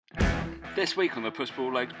This week on the Push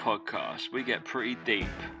Pull Legs podcast, we get pretty deep.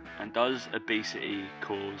 And does obesity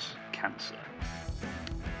cause cancer?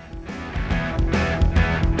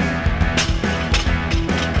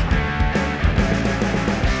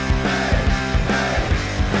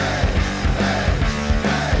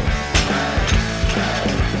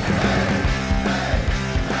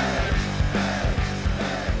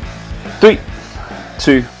 Three,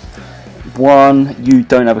 two, one. You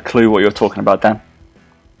don't have a clue what you're talking about, Dan.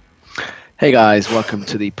 Hey guys, welcome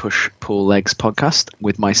to the Push Pull Legs podcast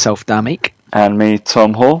with myself, Dan Meek. And me,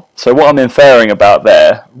 Tom Hall. So what I'm inferring about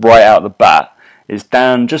there, right out the bat, is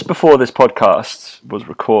Dan, just before this podcast was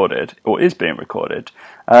recorded, or is being recorded,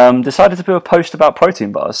 decided to do a post about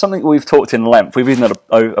protein bars, something we've talked in length. We've even had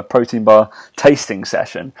a protein bar tasting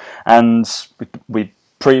session, and we've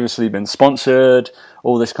previously been sponsored,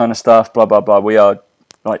 all this kind of stuff, blah, blah, blah. We are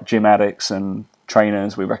like gym addicts and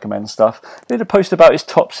trainers, we recommend stuff. He did a post about his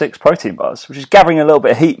top 6 protein bars, which is gathering a little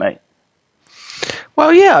bit of heat, mate.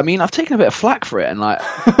 Well, yeah, I mean, I've taken a bit of flack for it, and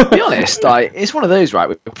to be honest, it's one of those, right,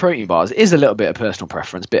 with protein bars, it is a little bit of personal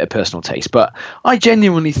preference, bit of personal taste, but I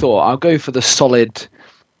genuinely thought I'll go for the solid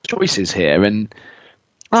choices here, and,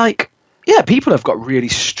 people have got really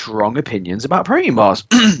strong opinions about protein bars.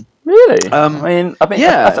 Really?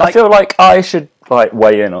 Yeah, I feel like I should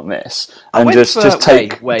weigh in on this and just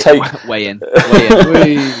take weigh in.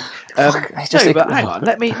 No, but hang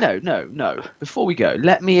on. No. Before we go,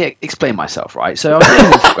 let me explain myself. Right. So I was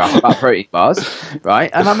doing this graph about protein bars,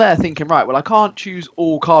 right, and I'm there thinking, right, well, I can't choose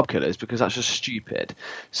all carb killers because that's just stupid.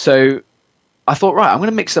 So I thought, right, I'm going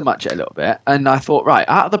to mix and match it a little bit, and I thought, right,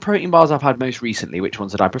 out of the protein bars I've had most recently, which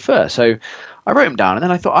ones did I prefer? So I wrote them down, and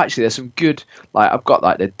then I thought, actually, there's some good, I've got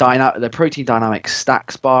the Protein Dynamic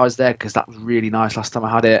Stacks bars there, because that was really nice last time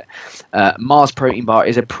I had it. Mars Protein Bar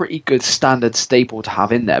is a pretty good standard staple to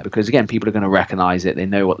have in there, because, again, people are going to recognize it, they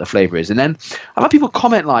know what the flavor is. And then I've had people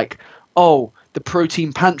comment oh, the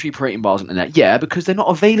Protein Pantry protein bars aren't in there. Yeah, because they're not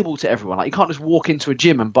available to everyone. You can't just walk into a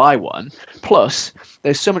gym and buy one. Plus,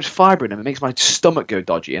 there's so much fibre in them, it makes my stomach go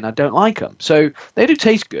dodgy, and I don't like them. So they do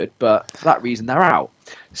taste good, but for that reason, they're out.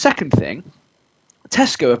 Second thing,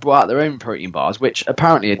 Tesco have brought out their own protein bars, which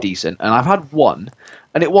apparently are decent, and I've had one,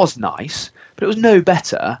 and it was nice, but it was no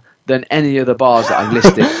better than any of the bars that I've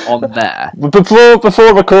listed on there.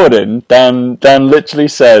 Before recording, Dan literally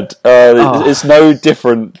said it's no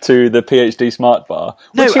different to the PhD Smart Bar,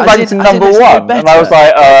 which he ranked in number 1, and I was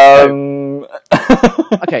like,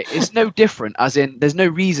 Okay, it's no different, as in there's no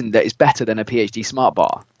reason that it's better than a PhD Smart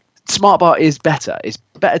Bar. Smart Bar is better. It's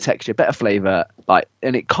better texture, better flavour,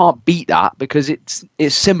 and it can't beat that because it's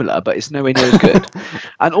similar, but it's nowhere near as good.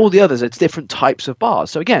 And all the others are different types of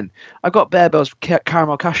bars. So again, I've got Bear Bells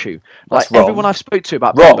Caramel Cashew. Everyone I've spoke to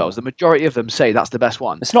about Bear Bells, the majority of them say that's the best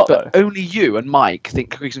one. It's not, but though. Only you and Mike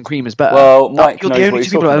think Cookies and Cream is better. Well, Mike you're knows the only what two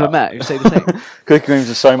he's people I've ever about. met who say the same. Cookies and Creams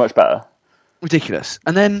are so much better. Ridiculous.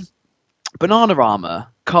 And then Bananarama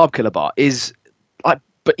Carb Killer Bar is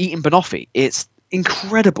but eating banoffee. It's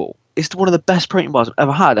incredible. It's one of the best protein bars I've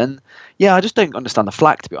ever had, and yeah, I just don't understand the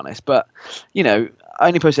flack, to be honest. But I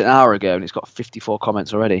only posted an hour ago, and it's got 54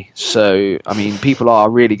 comments already. So I mean, people are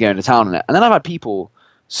really going to town on it. And then I've had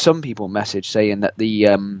some people message saying that the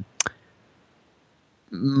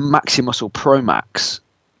Maximuscle Pro Max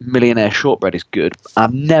Millionaire Shortbread is good.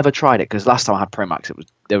 I've never tried it because last time I had Pro Max,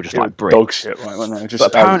 they were just like bricks. Dog shit, right? Weren't they? Just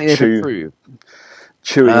but apparently they've improved.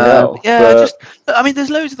 Chewy hell. Yeah, there's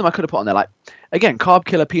loads of them I could have put on there. Again, Carb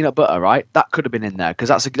Killer Peanut Butter, right? That could have been in there because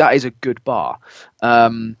that is a good bar.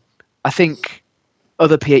 I think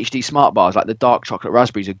other PhD Smart Bars, like the Dark Chocolate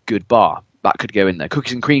Raspberry, is a good bar. That could go in there.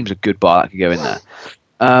 Cookies and Cream's a good bar. That could go in there.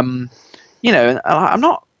 I'm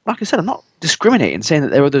not, like I said, I'm not discriminating, saying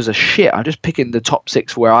that there are others are shit. I'm just picking the top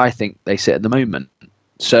 6 where I think they sit at the moment.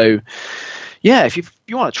 So, yeah, if you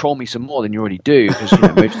want to troll me some more than you already do, because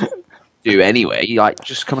most do anyway,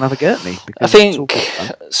 just come and have a go at me. I think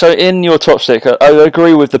so. In your top 6, I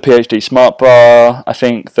agree with the PhD Smart Bar. I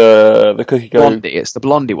think the Cookie Go Blondie. It's the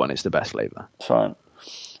Blondie one. It's the best flavour. That's fine.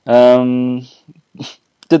 The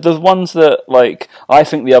ones that I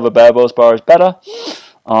think the other Bear Bells bar is better.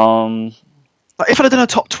 If I'd have done a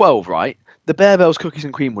top 12, right, the Bear Bells Cookies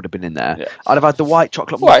and Cream would have been in there. Yeah. I'd have had the White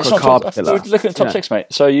Chocolate Mocha Carb Killer. We're looking at top 6, mate.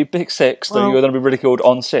 So you pick 6, so you're going to be ridiculed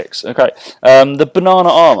on 6. Okay. The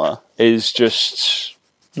Bananarama is just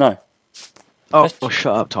no. Oh,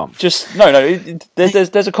 shut up, Tom. Just no.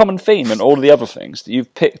 There's a common theme in all of the other things that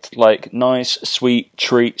you've picked, nice sweet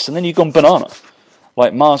treats, and then you've gone banana,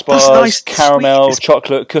 Mars bars, nice, caramel, sweet.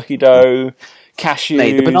 Chocolate, cookie dough, cashews.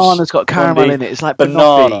 Mate, the banana's got caramel in it. It's like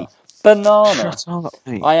banana. Shut up,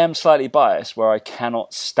 mate. I am slightly biased where I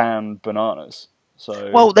cannot stand bananas.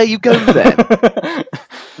 So Well, there you go then.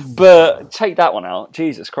 But take that one out,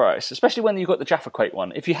 Jesus Christ! Especially when you've got the Jaffa Quake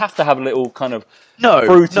one. If you have to have a little kind of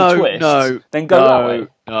fruity twist, then go that way.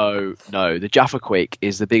 No. The Jaffa Quake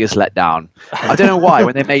is the biggest letdown. I don't know why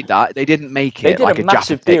when they made that they didn't make it did like a a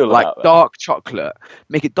massive Jaffa Quake, deal like about that. dark chocolate.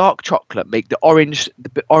 Make it dark chocolate. Make the orange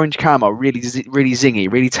caramel really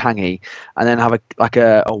zingy, really tangy, and then have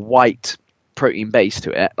a white protein base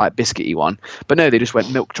to it, like biscuity one. But no, they just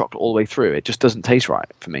went milk chocolate all the way through. It just doesn't taste right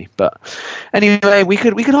for me. But anyway, we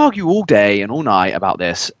could argue all day and all night about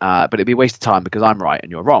this, but it'd be a waste of time because I'm right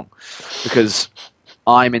and you're wrong. Because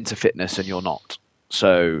I'm into fitness and you're not.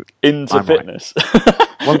 So Into I'm fitness. Right.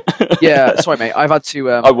 Well, yeah, sorry, mate. I've had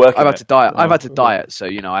to. I've had to diet. I've had to diet, so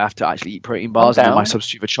I have to actually eat protein bars and then my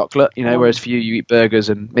substitute for chocolate. Whereas for you eat burgers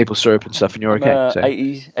and maple syrup and stuff, and you're okay. So.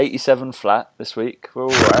 87 flat this week. We're all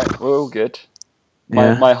right. We're all good.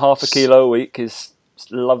 My half a kilo a week is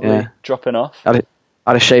lovely dropping off. Had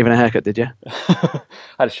a shave and a haircut, did you?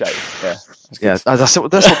 Had a shave. Yeah. Yeah, that's what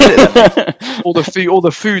did it then. All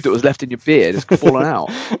the food that was left in your beard has fallen out.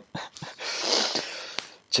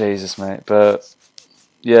 Jesus, mate. But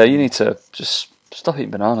yeah, you need to just stop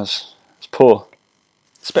eating bananas. It's poor.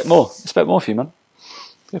 Expect more for you, man.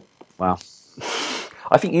 Good. Wow.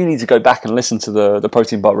 I think you need to go back and listen to the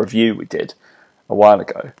protein bar review we did a while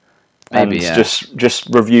ago. Maybe, and yeah. just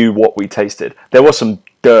review what we tasted. There was some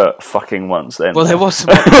dirt fucking ones then. Well, there was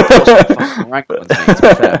some fucking rank ones, mate, to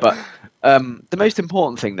be fair. But the most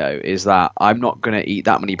important thing, though, is that I'm not going to eat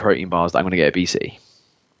that many protein bars that I'm going to get obesity.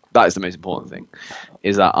 That is the most important thing,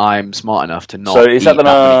 is that I'm smart enough to not eat that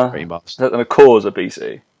many protein bars. Is that going to cause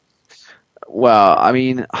obesity? Well, I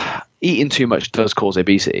mean, eating too much does cause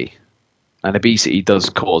obesity, and obesity does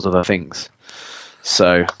cause other things.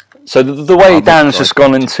 So the way Dan's just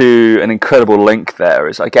gone into an incredible link there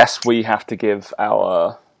is, I guess we have to give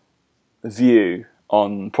our view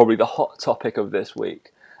on probably the hot topic of this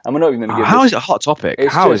week. And we're not even going to give How is it a hot topic?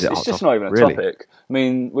 It's just not even a topic. I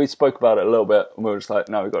mean, we spoke about it a little bit, and we were just like,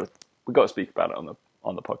 no, we've got to speak about it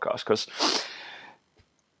on the podcast,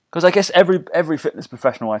 because I guess every fitness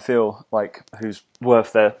professional I feel like who's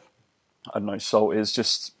worth their salt is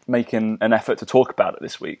just making an effort to talk about it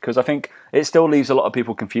this week, because I think it still leaves a lot of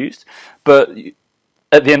people confused. But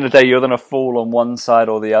at the end of the day, you're going to fall on one side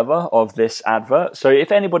or the other of this advert. So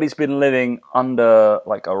if anybody's been living under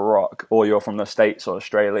like a rock, or you're from the States or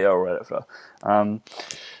Australia or whatever,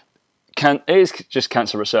 it is just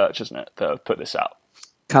Cancer Research, isn't it, that have put this out?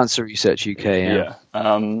 Cancer Research UK, yeah.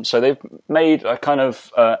 So they've made a kind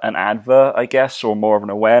of an advert, I guess, or more of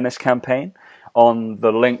an awareness campaign on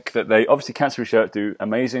the link that they... Obviously, Cancer Research do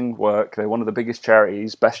amazing work. They're one of the biggest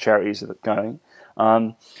charities, best charities that are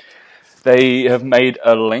going. They have made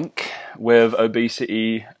a link with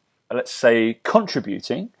obesity, let's say,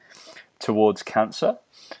 contributing towards cancer.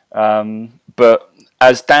 But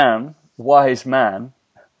as Dan, wise man,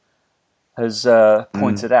 has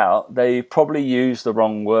pointed out, they probably used the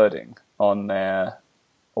wrong wording on their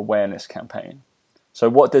awareness campaign. So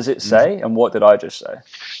what does it say, and what did I just say?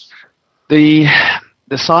 The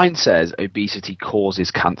sign says obesity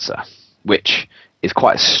causes cancer, which is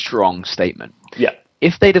quite a strong statement. Yeah.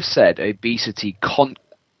 If they'd have said obesity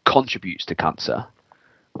contributes to cancer,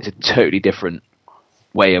 it's a totally different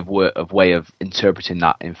way of interpreting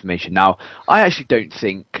that information. Now, I actually don't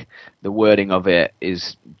think the wording of it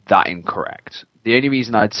is that incorrect. The only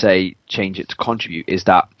reason I'd say change it to contribute is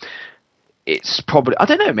that it's probably, I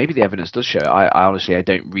don't know, maybe the evidence does show it. I honestly, I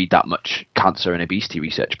don't read that much cancer and obesity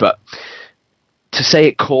research, but to say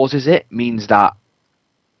it causes it means that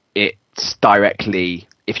it's directly,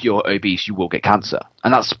 if you're obese, you will get cancer.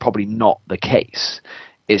 And that's probably not the case.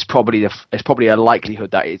 It's probably a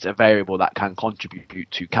likelihood that it's a variable that can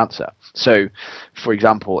contribute to cancer. So, for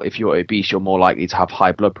example, if you're obese, you're more likely to have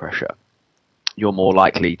high blood pressure. You're more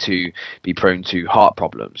likely to be prone to heart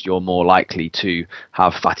problems. You're more likely to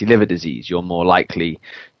have fatty liver disease. You're more likely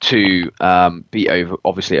to be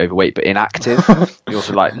obviously overweight but inactive. You're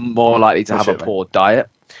also more likely to have a poor diet.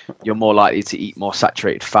 You're more likely to eat more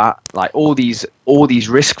saturated fat. Like all these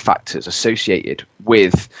risk factors associated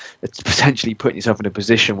with potentially putting yourself in a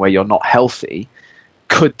position where you're not healthy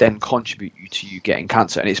could then contribute to you getting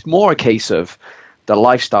cancer. And it's more a case of the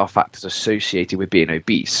lifestyle factors associated with being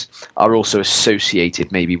obese are also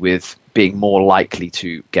associated maybe with being more likely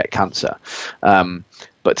to get cancer.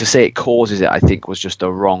 But to say it causes it, I think, was just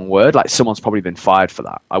a wrong word. Like, someone's probably been fired for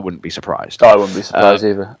that. I wouldn't be surprised. I wouldn't be surprised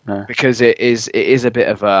either. No. Because it is a bit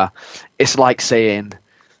of a... It's like saying...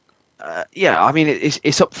 I mean,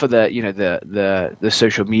 it's up for the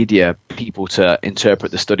social media people to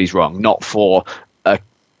interpret the studies wrong, not for a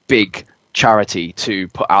big charity to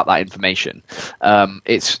put out that information.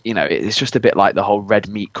 It's just a bit like the whole red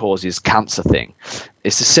meat causes cancer thing.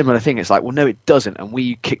 It's a similar thing. It's like, well, no, it doesn't, and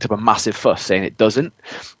we kicked up a massive fuss saying it doesn't,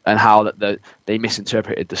 and how that they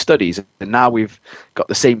misinterpreted the studies, and now we've got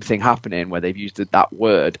the same thing happening where they've used that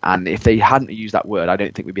word, and if they hadn't used that word, I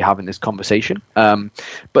don't think we'd be having this conversation. But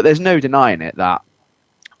there's no denying it that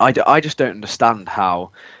I just don't understand how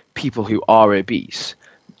people who are obese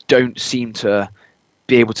don't seem to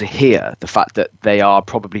be able to hear the fact that they are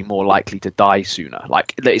probably more likely to die sooner.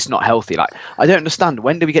 Like, that it's not healthy. Like, I don't understand,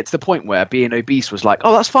 when do we get to the point where being obese was like,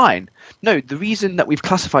 oh, that's fine? No, the reason that we've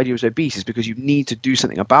classified you as obese is because you need to do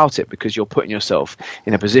something about it, because you're putting yourself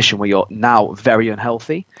in a position where you're now very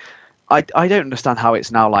unhealthy. I don't understand how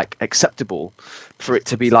it's now like acceptable for it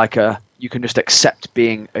to be like you can just accept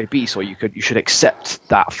being obese, or you should accept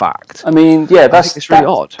that fact. I mean, yeah, it's really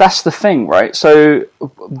odd. That's the thing, right? So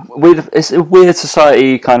it's a weird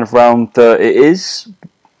society kind of realm that it is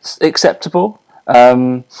acceptable,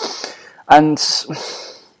 and it's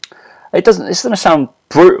going to sound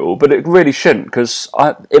brutal, but it really shouldn't, because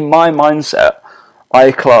in my mindset,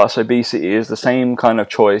 I class obesity as the same kind of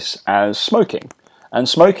choice as smoking. And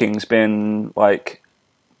smoking's been like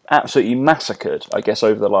absolutely massacred, I guess,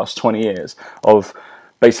 over the last 20 years of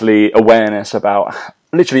basically awareness about,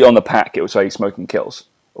 literally on the pack it would say smoking kills,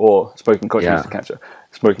 or smoking contributes to cancer,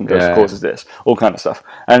 smoking causes this, all kind of stuff.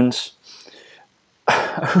 And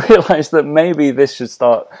I realised that maybe this should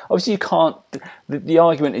start, obviously you can't, the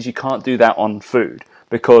argument is you can't do that on food,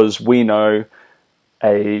 because we know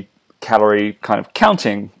a calorie kind of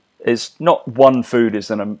counting is not one food is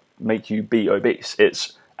going to make you be obese.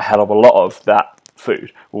 It's a hell of a lot of that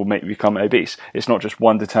food will make you become obese. It's not just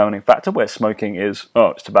one determining factor, where smoking is,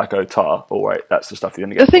 it's tobacco, tar, all right, that's the stuff you're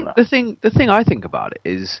going to get from that. The thing I think about it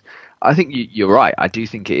is, I think you're right. I do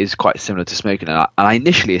think it is quite similar to smoking. And I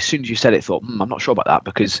initially, as soon as you said it, thought, I'm not sure about that,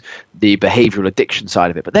 because the behavioural addiction side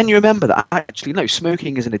of it. But then you remember that actually, no,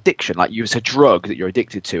 smoking is an addiction. Like, it's a drug that you're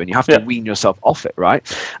addicted to, and you have to wean yourself off it, right?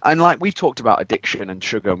 And like, we've talked about addiction and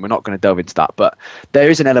sugar, and we're not going to delve into that. But there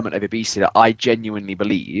is an element of obesity that I genuinely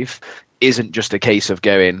believe isn't just a case of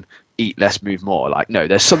going, eat less, move more. Like, no,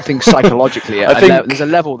 there's something psychologically, there's a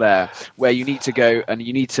level there where you need to go and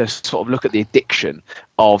you need to sort of look at the addiction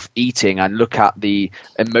of eating and look at the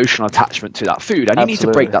emotional attachment to that food, and you need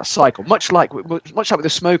to break that cycle. Much like with the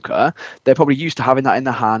smoker, they're probably used to having that in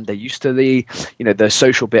their hand, they're used to the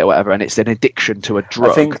social bit or whatever, and it's an addiction to a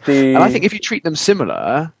drug. And I think if you treat them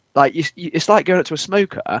similar, like it's like going up to a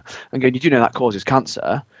smoker and going, you do know that causes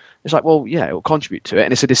cancer. It's like, well, yeah, it will contribute to it,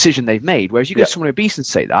 and it's a decision they've made. Whereas you go to someone obese and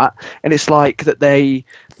say that, and it's like that they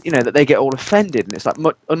get all offended, and it's like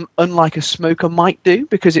unlike a smoker might do,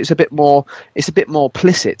 because it's a bit more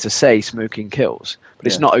implicit to say smoking kills, but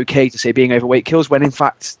it's not okay to say being overweight kills, when in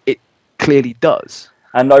fact it clearly does.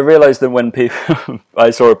 And I realised that when people,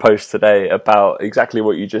 I saw a post today about exactly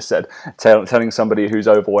what you just said, telling somebody who's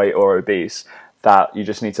overweight or obese that you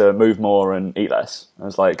just need to move more and eat less. I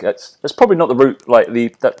was like, that's probably not the root, like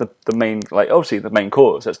the main, like obviously the main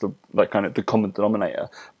cause. That's the like kind of the common denominator.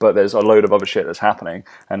 But there's a load of other shit that's happening,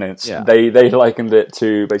 and it's they likened it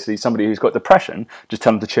to basically somebody who's got depression. Just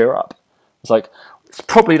tell them to cheer up. It's like, it's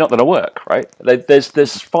probably not going to work, right?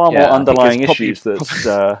 There's far more underlying issues.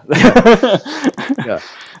 So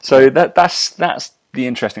that's the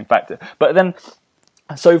interesting factor. But then,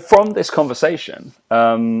 so from this conversation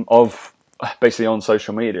of basically on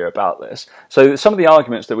social media about this, so some of the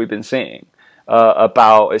arguments that we've been seeing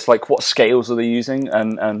about, it's like, what scales are they using,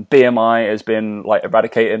 and BMI has been like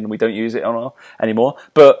eradicated and we don't use it anymore.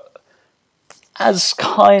 But as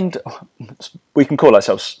we can call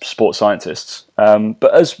ourselves sports scientists,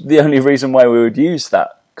 but as the only reason why we would use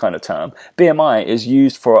that kind of term, BMI is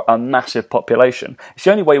used for a massive population. It's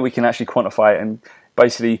the only way we can actually quantify it and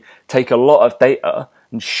basically take a lot of data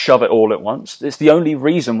and shove it all at once. It's the only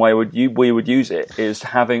reason why we would use it, is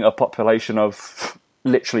having a population of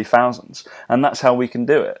literally thousands, and that's how we can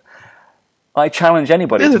do it. I challenge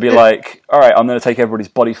anybody to be like, all right, I'm going to take everybody's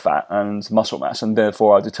body fat and muscle mass, and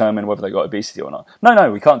therefore I'll determine whether they got obesity or not.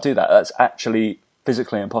 No, we can't do that. That's actually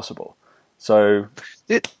physically impossible. So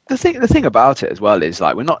the thing about it as well is,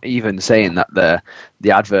 like, we're not even saying that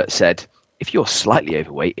the advert said, if you're slightly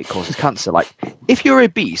overweight, it causes cancer. Like, if you're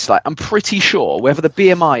obese, like, I'm pretty sure whether the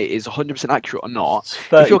BMI is 100% accurate or not,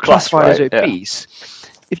 if you're classified as obese,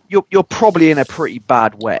 if you're probably in a pretty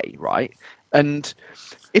bad way, right? And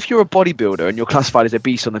if you're a bodybuilder and you're classified as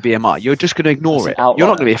obese on the BMI, you're just going to ignore it. Outlier. You're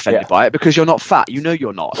not going to be offended by it because you're not fat. You know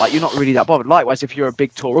you're not. Like, you're not really that bothered. Likewise, if you're a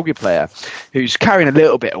big, tall rugby player who's carrying a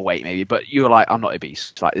little bit of weight, maybe, but you're like, I'm not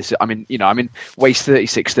obese. Like, this, I'm in waist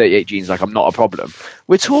 36, 38 jeans. Like, I'm not a problem.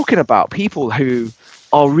 We're talking about people who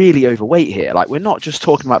are really overweight here. Like, we're not just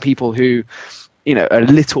talking about people who, you know, a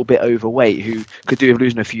little bit overweight who could do with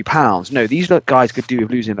losing a few pounds. No, these guys could do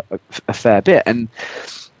with losing a fair bit. And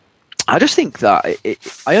I just think that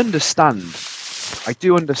I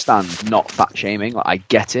do understand not fat shaming. Like, I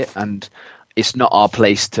get it, and it's not our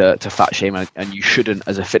place to fat shame, and you shouldn't,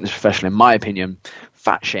 as a fitness professional, in my opinion,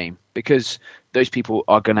 fat shame, because those people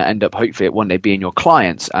are going to end up hopefully one day being your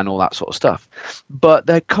clients and all that sort of stuff. But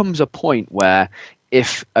there comes a point where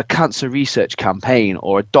if a cancer research campaign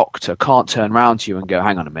or a doctor can't turn around to you and go,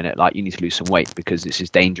 hang on a minute, like, you need to lose some weight because this is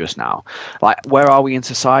dangerous now. Like, where are we in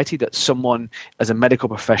society that someone as a medical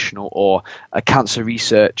professional or a cancer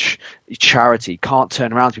research charity can't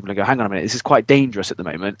turn around to people and go, hang on a minute, this is quite dangerous at the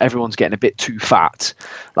moment. Everyone's getting a bit too fat.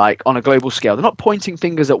 Like, on a global scale, they're not pointing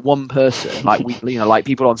fingers at one person like like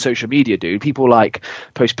people on social media do. People like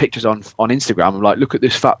post pictures on Instagram and like, look at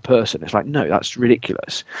this fat person. It's like, no, that's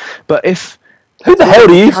ridiculous. But who the hell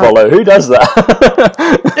do you follow? Who does that?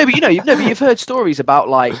 No, but you've heard stories about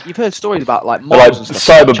like models like and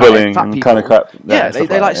stuff, cyberbullying fat and people. kind of crap. Yeah,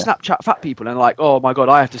 they like Snapchat fat people and like, oh my god,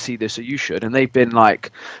 I have to see this, so you should. And they've been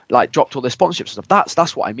like dropped all their sponsorships and stuff.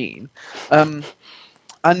 That's what I mean.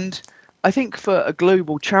 And I think for a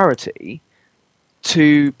global charity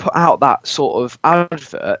to put out that sort of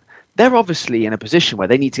advert, they're obviously in a position where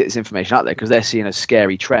they need to get this information out there because they're seeing a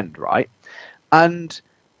scary trend, right? And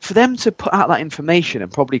for them to put out that information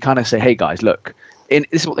and probably kind of say, hey guys, look, this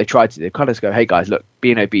is what they tried to do. They kind of go, hey guys, look,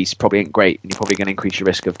 being obese probably ain't great and you're probably going to increase your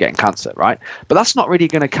risk of getting cancer, right? But that's not really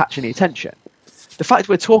going to catch any attention. The fact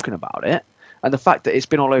we're talking about it and the fact that it's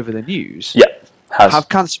been all over the news, have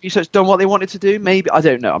cancer research done what they wanted to do? Maybe, I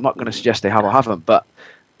don't know. I'm not going to suggest they have or haven't, but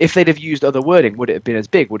if they'd have used other wording, would it have been as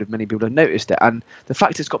big? Would have many people have noticed it? And the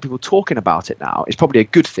fact it's got people talking about it now is probably a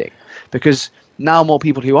good thing, because now more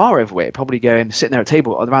people who are overweight are probably sitting there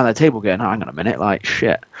around their table going, oh, hang on a minute, like,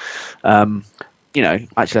 shit. Actually,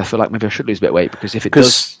 I feel like maybe I should lose a bit of weight, because if it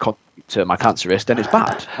does contribute to my cancer risk, then it's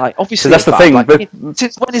bad. Like, obviously, that's the thing. Like,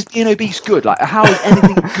 since when is being obese good? Like, how is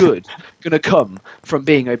anything good going to come from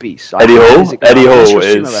being obese? Like, Eddie Hall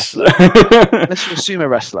is. Unless you're a sumo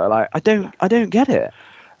wrestler, like, I don't get it.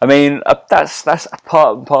 I mean, that's a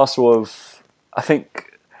part and parcel of. I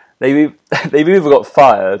think they've either got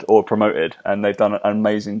fired or promoted, and they've done an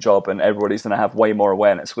amazing job, and everybody's going to have way more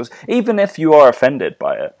awareness. Because even if you are offended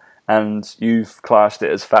by it and you've classed it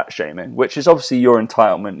as fat shaming, which is obviously your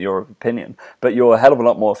entitlement, your opinion, but you're a hell of a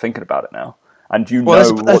lot more thinking about it now, and you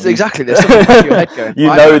know that's exactly this. Your head going, you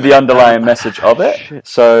know the underlying message of it. Shit.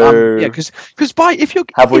 So because if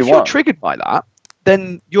you're triggered by that,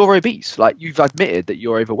 then you're obese. Like, you've admitted that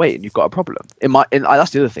you're overweight and you've got a problem.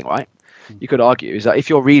 That's the other thing, right? You could argue is that if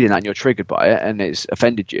you're reading that and you're triggered by it and it's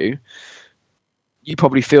offended you, you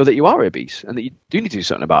probably feel that you are obese and that you do need to do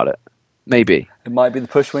something about it. Maybe it might be the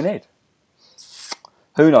push we need.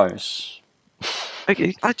 Who knows?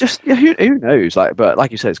 Okay, who knows? Like, but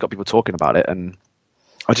like you said, it's got people talking about it, and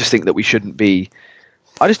I just think that we shouldn't be.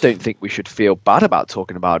 I just don't think we should feel bad about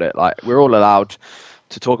talking about it. Like, we're all allowed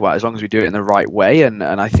to talk about it as long as we do it in the right way, and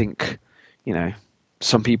I think,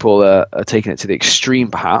 some people are taking it to the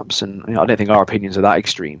extreme, perhaps, and I don't think our opinions are that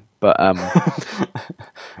extreme. But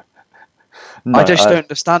no, I just don't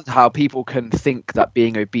understand how people can think that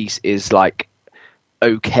being obese is like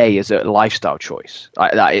okay as a lifestyle choice,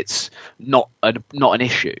 like that it's not an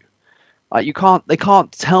issue. Like, they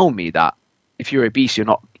can't tell me that if you're obese, you're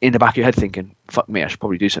not in the back of your head thinking, "Fuck me, I should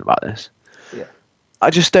probably do something about this." Yeah. I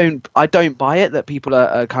don't buy it that people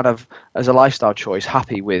are kind of, as a lifestyle choice,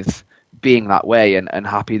 happy with being that way and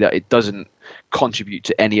happy that it doesn't contribute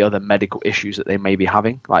to any other medical issues that they may be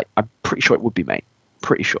having. Like, I'm pretty sure it would be, mate.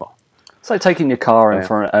 Pretty sure. It's like taking your car in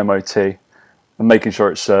for an MOT and making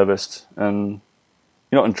sure it's serviced, and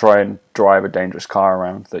you're not going to try and drive a dangerous car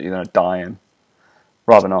around that you're going to die in.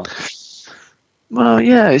 Rather not. Well,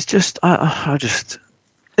 yeah, it's just,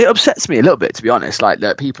 it upsets me a little bit, to be honest. Like,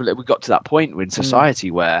 that we got to that point in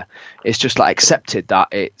society where it's just like accepted that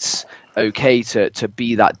it's okay to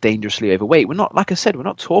be that dangerously overweight. We're not, like I said, we're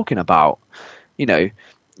not talking about,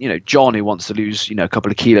 John who wants to lose, a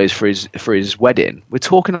couple of kilos for his wedding. We're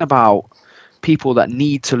talking about people that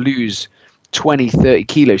need to lose 20, 30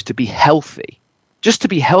 kilos to be healthy. Just to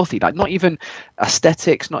be healthy, like, not even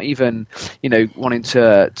aesthetics, not even, wanting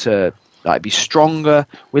to like be stronger.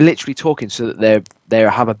 We're literally talking so that they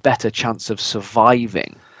have a better chance of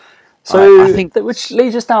surviving. So, I think, which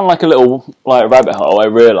leads us down like a little like rabbit hole, I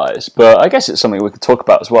realise, but I guess it's something we could talk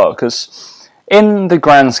about as well, because in the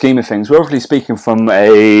grand scheme of things, we're obviously speaking from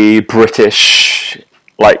a British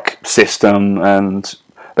like system, and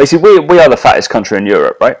basically we are the fattest country in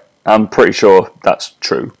Europe, right? I'm pretty sure that's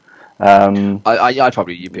true. I'd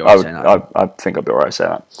probably you'd be alright saying that. I think I'd be alright saying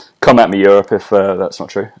that. Come at me, Europe, if that's not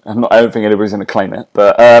true. I don't think anybody's going to claim it,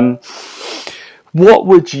 but what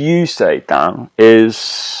would you say, Dan,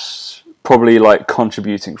 is probably like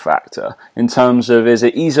contributing factor in terms of, is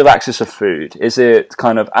it ease of access of food? Is it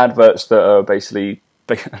kind of adverts that are basically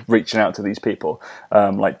reaching out to these people,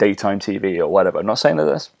 like daytime TV or whatever? I'm not saying that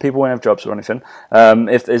there's people won't have jobs or anything.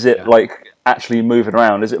 Is it like actually moving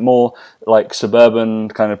around? Is it more like suburban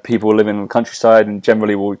kind of people living in the countryside and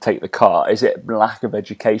generally will take the car? Is it lack of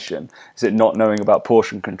education? Is it not knowing about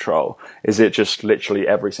portion control? Is it just literally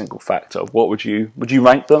every single factor? What would you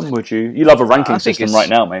rank them? You love a ranking system right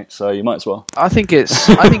now, mate, so you might as well. I think it's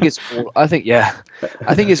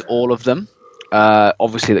all of them,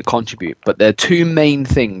 obviously, that contribute, but there are two main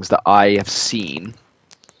things that I have seen,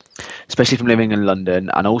 especially from living in London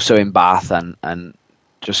and also in Bath, and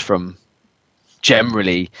just from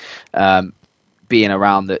generally being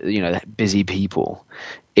around the busy people,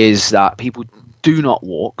 is that people do not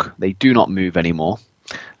walk, they do not move anymore,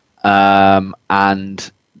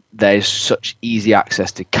 and there's such easy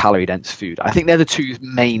access to calorie dense food. I think they're the two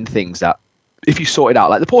main things that, if you sort it out,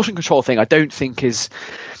 like the portion control thing, I don't think is.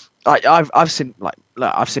 I've seen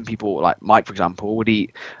people like Mike, for example, would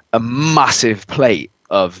eat a massive plate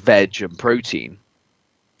of veg and protein,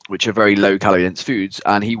 which are very low calorie dense foods,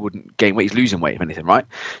 and he wouldn't gain weight. He's losing weight, if anything, right?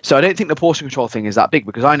 So I don't think the portion control thing is that big,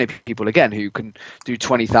 because I know people, again, who can do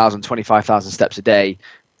 20,000, 25,000 steps a day,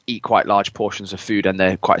 eat quite large portions of food, and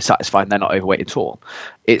they're quite satisfied and they're not overweight at all.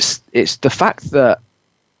 It's the fact that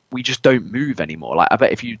we just don't move anymore. Like, I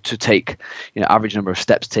bet if you to take, average number of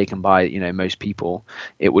steps taken by, most people,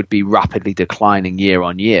 it would be rapidly declining year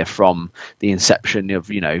on year from the inception of,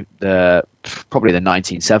 probably the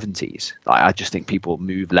 1970s. Like, I just think people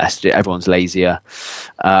move less. Everyone's lazier.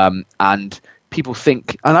 And people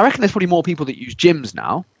think, and I reckon there's probably more people that use gyms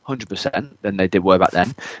now, 100%, than they were back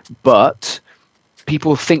then. But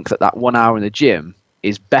people think that 1 hour in the gym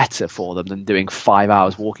is better for them than doing 5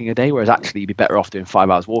 hours walking a day, whereas actually you'd be better off doing 5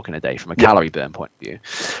 hours walking a day from a calorie burn point of view.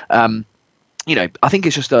 I think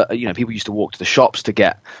it's just people used to walk to the shops to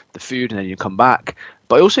get the food and then you come back.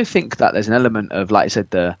 But I also think that there's an element of, like I said,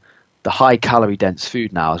 the high calorie dense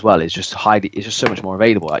food now as well is just it's just so much more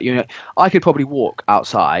available. Like, I could probably walk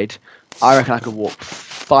outside. I reckon I could walk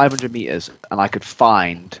 500 meters and I could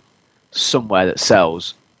find somewhere that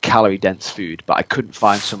sells calorie dense food, but I couldn't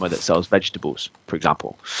find somewhere that sells vegetables, for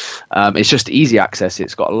example. It's just easy access.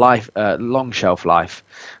 It's got a long shelf life,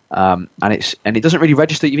 and it doesn't really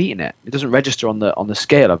register that you've eaten it. It doesn't register on the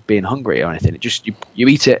scale of being hungry or anything. It just you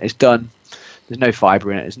eat it, it's done. There's no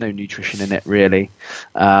fiber in it. There's no nutrition in it, really.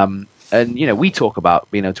 And we talk about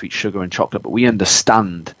being able to eat sugar and chocolate, but we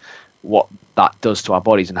understand what that does to our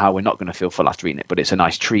bodies and how we're not going to feel full after eating it. But it's a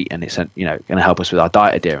nice treat, and it's going to help us with our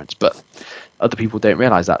diet adherence. But other people don't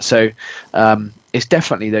realize that. So it's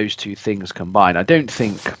definitely those two things combined. I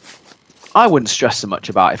wouldn't stress so much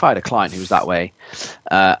about if I had a client who was that way,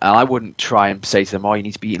 and I wouldn't try and say to them, you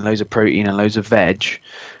need to be eating loads of protein and loads of veg,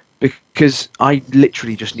 because I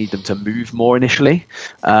literally just need them to move more initially,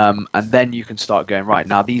 and then you can start going, right,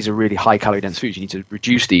 now these are really high calorie dense foods. You need to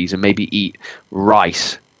reduce these and maybe eat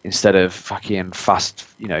rice instead of fucking fast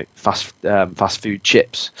food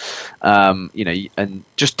chips, and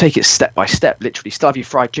just take it step by step. Literally, still have your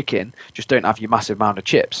fried chicken, just don't have your massive amount of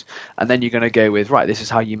chips. And then you're going to go with, right, this is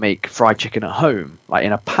how you make fried chicken at home, like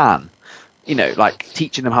in a pan. Like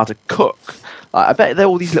teaching them how to cook. I bet there are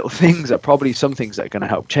all these little things are probably some things that are going to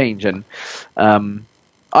help change. And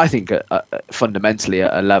I think fundamentally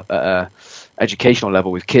at a educational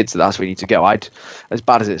level with kids, that's where you need to go. As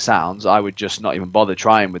bad as it sounds, I would just not even bother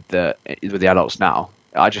trying with the adults now.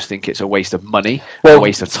 I just think it's a waste of money, a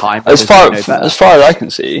waste of time. As far as I can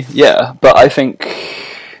see, yeah. But I think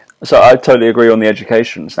so. I totally agree on the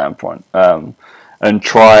education standpoint, and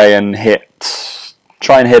try and hit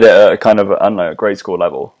it at a kind of a grade school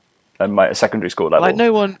level, and a secondary school level. Like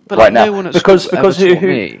no one, but right like now, no one at because school ever taught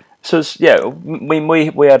me. So yeah,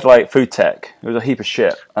 we had like food tech. It was a heap of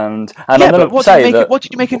shit, and yeah, I'm but what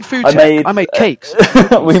did you make in food tech? I made cakes.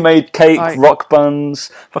 We made cake, rock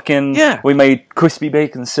buns, we made crispy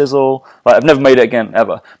bacon sizzle. Like, I've never made it again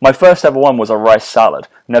ever. My first ever one was a rice salad.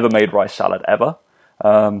 Never made rice salad ever.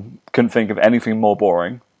 Couldn't think of anything more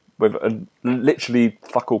boring with literally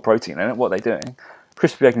fuck all protein in it. What are they doing?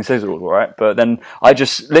 Crispy bacon sizzle was alright, but then I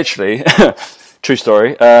just literally True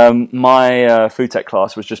story. My food tech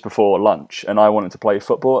class was just before lunch, and I wanted to play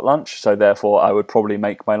football at lunch, so therefore I would probably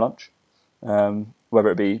make my lunch. Whether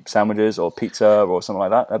it be sandwiches or pizza or something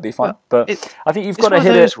like that, that'd be fine. But I think you've got to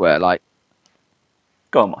hit it. Where, like,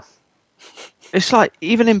 go on, man. It's like,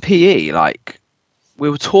 even in PE, like, we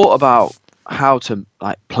were taught about how to,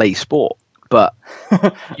 like, play sport, but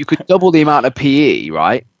you could double the amount of PE,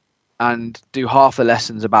 right, and do half the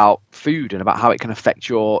lessons about food and about how it can affect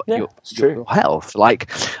your health. Like,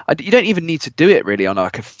 you don't even need to do it really on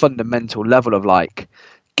like a fundamental level of like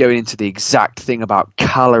going into the exact thing about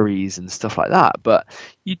calories and stuff like that, but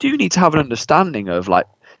you do need to have an understanding of like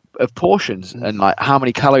of portions and like how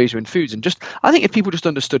many calories are in foods. And just, I think if people just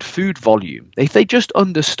understood food volume, if they just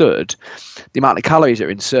understood the amount of calories that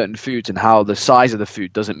are in certain foods and how the size of the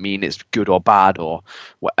food doesn't mean it's good or bad or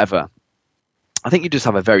whatever, I think you just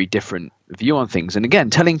have a very different view on things. And again,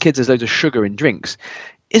 telling kids there's loads of sugar in drinks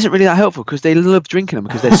isn't really that helpful, because they love drinking them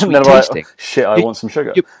because they're sweet tasting. Like, shit, I want some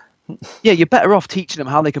sugar. You're better off teaching them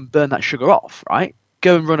how they can burn that sugar off, right?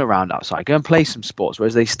 Go and run around outside, go and play some sports,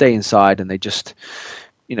 whereas they stay inside and they just,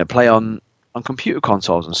 play on computer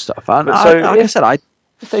consoles and stuff. And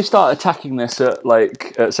if they start attacking this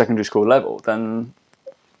at secondary school level, then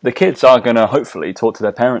the kids are going to hopefully talk to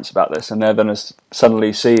their parents about this, and they're going to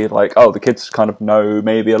suddenly see like, oh, the kids kind of know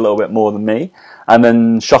maybe a little bit more than me, and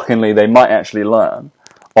then shockingly they might actually learn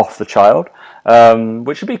off the child,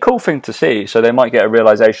 which would be a cool thing to see. So they might get a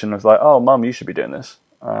realization of like, oh, mum, you should be doing this.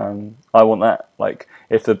 I want that. Like,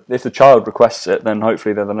 if the child requests it, then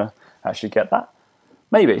hopefully they're going to actually get that.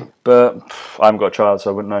 Maybe, but I haven't got a child,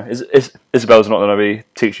 so I wouldn't know. Isabel's not going to be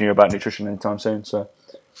teaching you about nutrition anytime soon, so.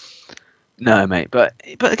 No, mate. But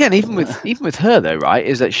again, even with her though, right,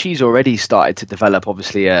 is that she's already started to develop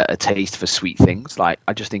obviously a taste for sweet things. Like,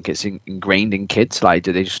 I just think it's ingrained in kids. Like,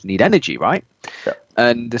 do they just need energy, right? Yeah.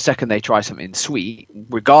 And the second they try something sweet,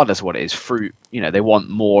 regardless of what it is, fruit, they want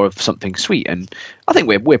more of something sweet. And I think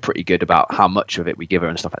we're pretty good about how much of it we give her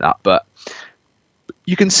and stuff like that. But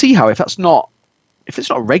you can see how if it's not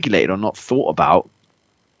regulated or not thought about,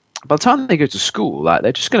 by the time they go to school, like,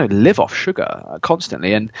 they're just going to live off sugar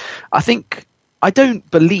constantly. And I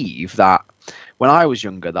don't believe that when I was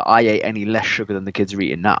younger that I ate any less sugar than the kids are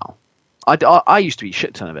eating now. I used to eat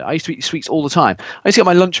shit ton of it. I used to eat sweets all the time. I used to get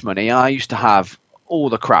my lunch money and I used to have all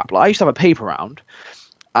the crap. Like, I used to have a paper round,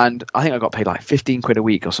 and I think I got paid like 15 quid a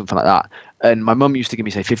week or something like that. And my mum used to give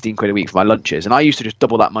me, say, 15 quid a week for my lunches, and I used to just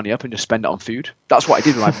double that money up and just spend it on food. That's what I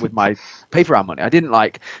did with my paper round money. I didn't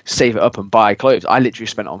like save it up and buy clothes. I literally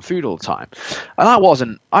spent it on food all the time. And I was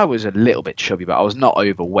a little bit chubby, but I was not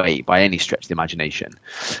overweight by any stretch of the imagination.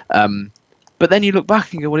 But then you look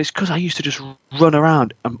back and go, well, it's because I used to just run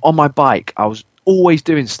around on my bike. I was always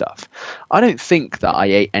doing stuff. I don't think that I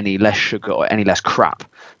ate any less sugar or any less crap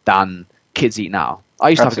than kids eat now. I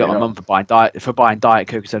used to have to go to my mum for buying Diet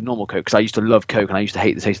Coke instead of normal Coke, because I used to love Coke and I used to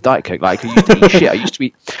hate the taste of Diet Coke. Like, I used to eat shit. I used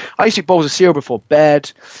to eat bowls of cereal before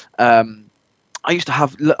bed. I used to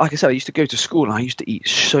have, like I said, I used to go to school and I used to eat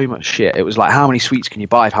so much shit. It was like, how many sweets can you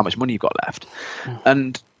buy for how much money you've got left?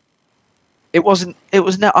 And I was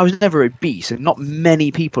never obese, and not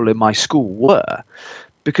many people in my school were,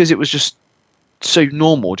 because it was just so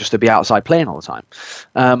normal just to be outside playing all the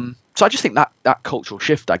time. So I just think that cultural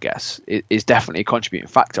shift, I guess, is definitely a contributing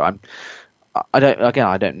factor. I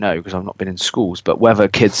don't know, because I've not been in schools, but whether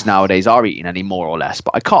kids nowadays are eating any more or less.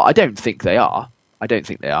 But I don't think they are. I just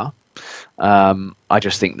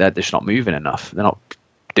think they're just not moving enough. They're not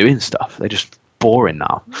doing stuff. They're just boring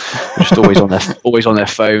now. They're just always on their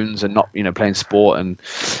phones and not playing sport, and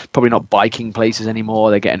probably not biking places anymore.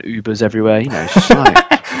 They're getting Ubers everywhere. It's just like,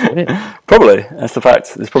 probably that's the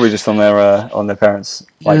fact. It's probably just on their parents'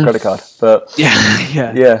 credit card. But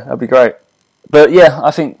yeah, that'd be great. But yeah, I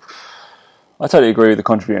think I totally agree with the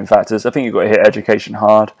contributing factors. I think you've got to hit education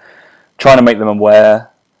hard, trying to make them aware.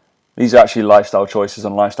 These are actually lifestyle choices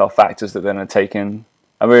and lifestyle factors that they're going to take in.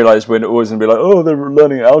 I realise we're always going to be like, oh, they're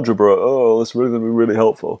learning algebra. Oh, that's really going to be really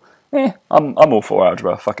helpful. I'm all for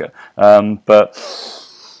algebra. Fuck it. But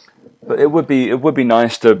it would be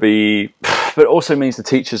nice to be. But it also means the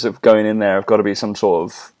teachers of going in there have got to be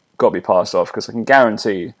got to be passed off, because I can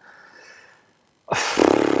guarantee.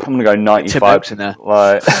 I'm going to go 95 in there.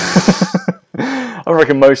 Like, I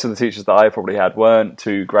reckon most of the teachers that I probably had weren't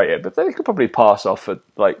too great at it, but they could probably pass off for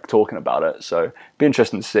like talking about it. So it'd be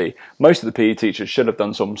interesting to see. Most of the PE teachers should have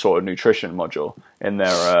done some sort of nutrition module in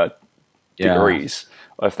their degrees,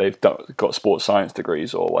 or if they've got sports science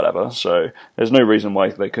degrees or whatever. So there's no reason why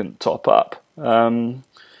they couldn't top up.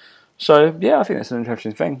 So yeah, I think that's an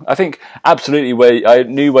interesting thing. I think absolutely I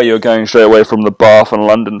knew where you're going straight away from the Bath and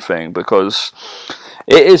London thing, because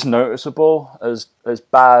It is noticeable, as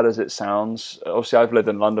bad as it sounds. Obviously, I've lived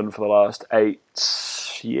in London for the last 9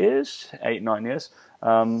 years.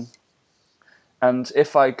 And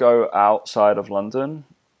if I go outside of London,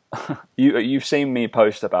 you've seen me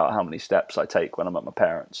post about how many steps I take when I'm at my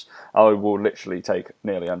parents'. I will literally take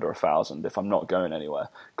nearly under 1,000 if I'm not going anywhere,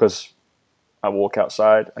 because I walk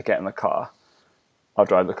outside, I get in the car, I'll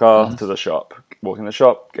drive the car to the shop, walk in the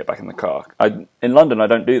shop, get back in the car. In London, I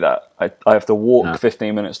don't do that. I have to walk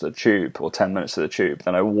 15 minutes to the tube or 10 minutes to the tube.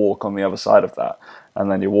 Then I walk on the other side of that. And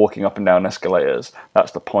then you're walking up and down escalators.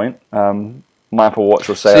 That's the point. My Apple Watch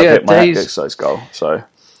will say I've hit my exercise goal. So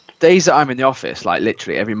days that I'm in the office, like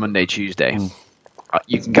literally every Monday, Tuesday,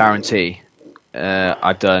 you can guarantee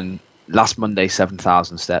I've done last Monday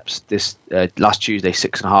 7,000 steps. This last Tuesday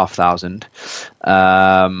 6,500,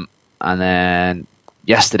 and then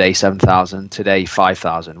yesterday 7,000. Today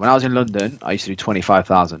 5,000. When I was in London, I used to do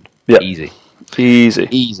 25,000. Yeah, easy.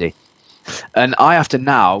 And I have to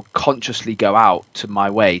now consciously go out to my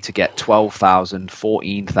way to get 12,000,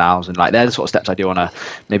 14,000. Like they're the sort of steps I do on a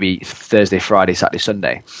maybe Thursday, Friday, Saturday,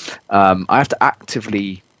 Sunday. I have to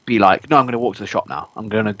actively be like, no, I'm going to walk to the shop now. I'm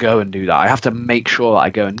going to go and do that. I have to make sure that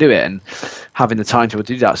I go and do it, and having the time to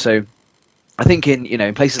do that. So I think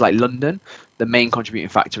in places like London, the main contributing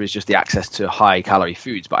factor is just the access to high calorie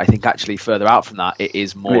foods. But I think actually further out from that, it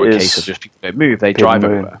is more a case of just people don't move, they drive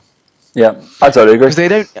everywhere. Yeah, I totally agree.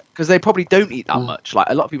 Because they probably don't eat that much. Like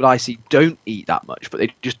a lot of people I see don't eat that much, but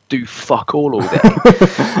they just do fuck all day.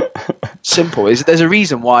 Simple. There's a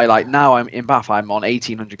reason why. Like now I'm in Bath, I'm on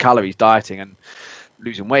 1,800 calories dieting and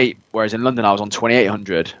losing weight, whereas in London I was on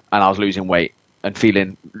 2,800 and I was losing weight and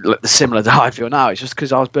feeling similar to how I feel now. It's just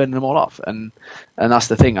because I was burning them all off, and that's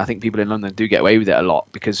the thing. I think people in London do get away with it a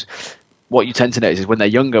lot because what you tend to notice is when they're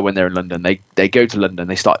younger, when they're in London, they go to London,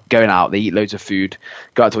 they start going out, they eat loads of food,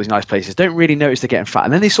 go out to all these nice places, don't really notice they're getting fat.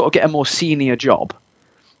 And then they sort of get a more senior job.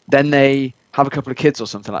 Then they have a couple of kids or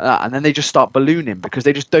something like that. And then they just start ballooning because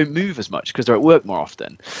they just don't move as much because they're at work more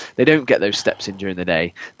often. They don't get those steps in during the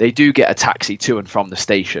day. They do get a taxi to and from the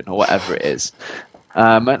station or whatever it is.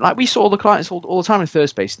 And like we saw the clients all the time in Third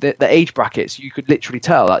Space, the age brackets, you could literally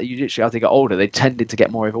tell that you literally as they got older, they tended to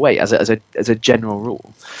get more overweight as a general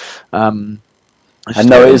rule. And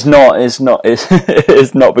no, it's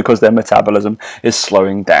not because their metabolism is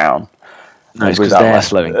slowing down. No, it's because they're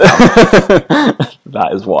slowing down.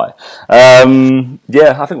 That is why.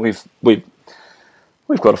 Yeah, I think we've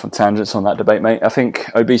got off on tangents on that debate, mate. I think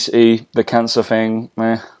obesity, the cancer thing,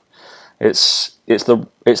 it's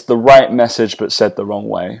the right message, but said the wrong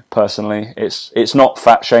way. Personally, it's not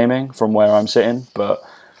fat shaming from where I'm sitting, but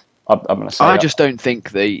I'm going to say I just don't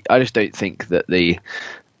think that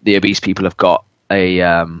the obese people have got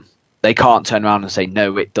a they can't turn around and say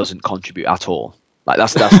no, it doesn't contribute at all. Like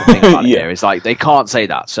that's the thing about it here. It's like they can't say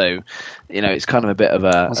that, so it's kind of a bit of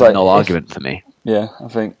a null argument for me. Yeah, I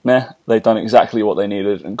think they've done exactly what they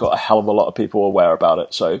needed and got a hell of a lot of people aware about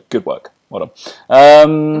it. So good work, well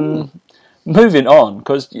done. Moving on,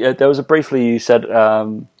 because there was briefly you said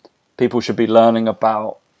people should be learning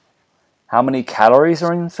about how many calories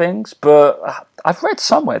are in things, but I've read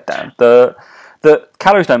somewhere, Dan, that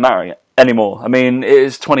calories don't matter anymore. I mean, it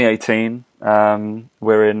is 2018.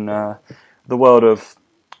 We're in the world of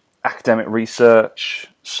academic research,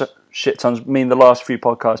 shit tons. I mean, the last few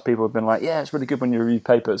podcasts, people have been like, yeah, it's really good when you review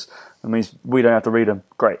papers. That means we don't have to read them.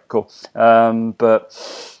 Great, cool.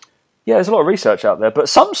 But yeah, there's a lot of research out there, but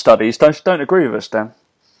some studies don't agree with us, Dan.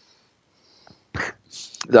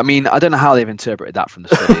 I mean, I don't know how they've interpreted that from the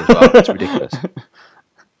study as well. It's ridiculous.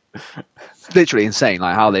 Literally insane,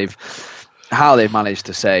 like how they've managed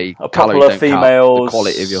to say a couple of females, the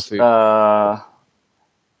quality of your food.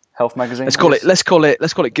 Health magazine. Let's call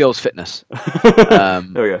it Girls Fitness. There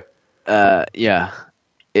we go. Yeah,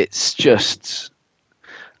 it's just.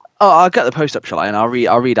 Oh, I'll get the post up, shall I? And I'll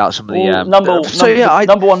read out some of the number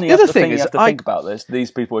one. You have to think about this.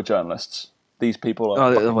 These people are journalists. These people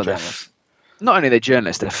are journalists. Not only are they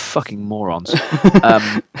journalists, they're fucking morons.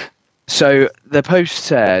 So the post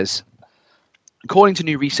says, according to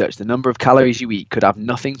new research, the number of calories you eat could have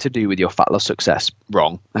nothing to do with your fat loss success.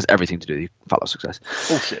 Wrong. Has everything to do with your fat loss success.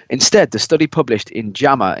 Bullshit. Instead, the study published in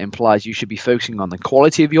JAMA implies you should be focusing on the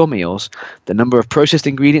quality of your meals, the number of processed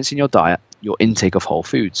ingredients in your diet, your intake of whole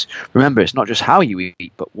foods. Remember, it's not just how you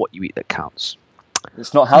eat, but what you eat that counts.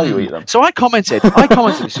 It's not how you eat them. So I commented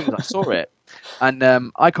as soon as I saw it. And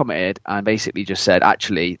I commented and basically just said,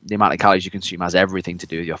 actually, the amount of calories you consume has everything to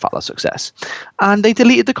do with your fat loss success. And they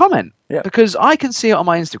deleted the comment because I can see it on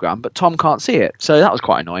my Instagram, but Tom can't see it. So that was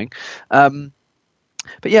quite annoying. But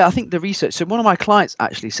yeah, I think the research. So one of my clients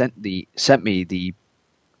actually sent me the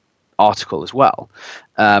article as well,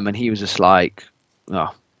 and he was just like,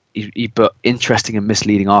 oh, he put interesting and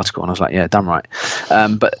misleading article, and I was like, yeah, damn right.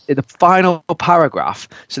 But in the final paragraph,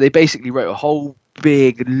 so they basically wrote a whole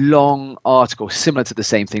big long article similar to the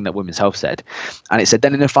same thing that Women's Health said, and it said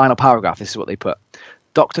then in the final paragraph, this is what they put: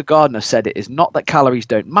 Dr. Gardner said it is not that calories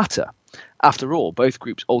don't matter. After all, both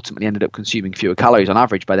groups ultimately ended up consuming fewer calories on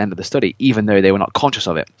average by the end of the study, even though they were not conscious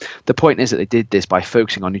of it. The point is that they did this by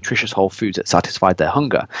focusing on nutritious whole foods that satisfied their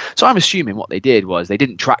hunger. So I'm assuming what they did was they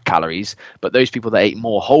didn't track calories, but those people that ate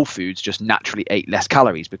more whole foods just naturally ate less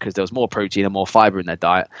calories because there was more protein and more fiber in their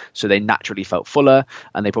diet. So they naturally felt fuller,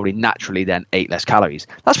 and they probably naturally then ate less calories.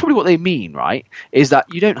 That's probably what they mean, right? Is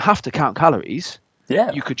that you don't have to count calories.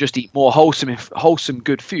 Yeah. You could just eat more wholesome,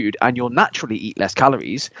 good food, and you'll naturally eat less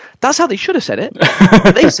calories. That's how they should have said it.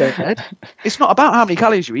 But they said it's not about how many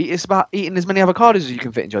calories you eat; it's about eating as many avocados as you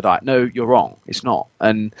can fit into your diet. No, you're wrong. It's not.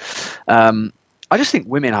 And I just think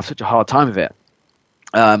women have such a hard time of it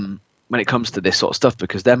when it comes to this sort of stuff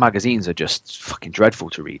because their magazines are just fucking dreadful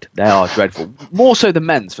to read. They are dreadful, more so than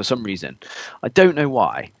men's for some reason. I don't know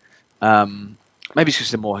why. Maybe it's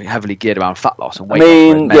because they're more heavily geared around fat loss and weight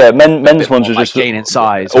loss. Men's ones are just gaining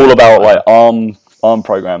size. All about like arm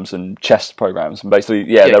programs and chest programs, and basically,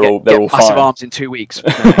 they're all fine. Massive arms in 2 weeks.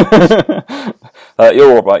 You're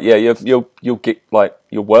all right. Yeah, you'll get like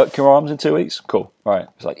you'll work your arms in 2 weeks. Cool. All right.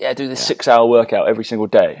 It's like do this 6-hour workout every single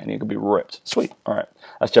day, and you can be ripped. Sweet. All right.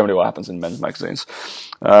 That's generally what happens in men's magazines.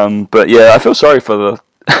 But yeah, I feel sorry for the.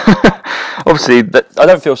 Obviously, I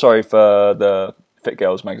don't feel sorry for the Fit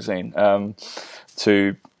Girls magazine.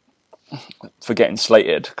 For getting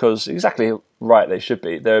slated, because exactly right they should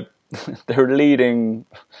be. They're a leading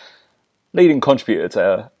contributor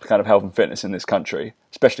to kind of health and fitness in this country,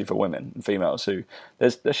 especially for women and females. Who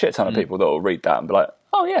there's a shit ton of people that will read that and be like,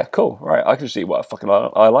 oh yeah, cool, right, I can just eat what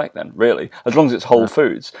I like then, really, as long as it's whole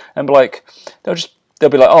foods. And be like, they'll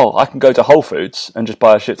be like, oh, I can go to Whole Foods and just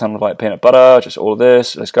buy a shit ton of like peanut butter, just all of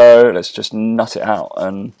this. Let's go, let's just nut it out.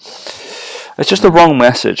 And it's just the wrong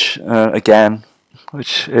message again.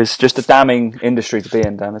 Which is just a damning industry to be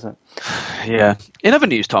in, Dan, isn't it? Yeah. In other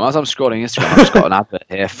news, Tom, as I'm scrolling Instagram, I've just got an advert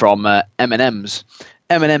here from M&M's.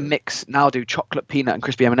 M&M Mix now do chocolate, peanut, and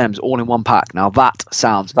crispy M&M's all in one pack. Now that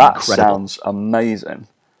sounds incredible. Sounds amazing.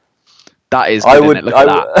 That is good, isn't it? Look at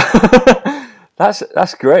that.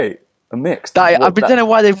 That's great. A mix. I don't know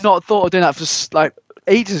why they've not thought of doing that for like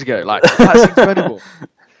ages ago. Like that's incredible.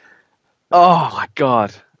 Oh my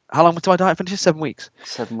god! How long until my diet finishes? 7 weeks.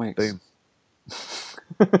 7 weeks. Boom.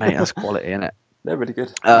 Mate, that's quality, isn't it? They're really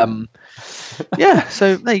good. Yeah,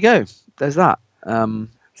 so there you go. There's that.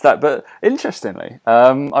 But interestingly,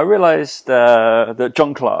 I realised that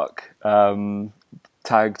John Clark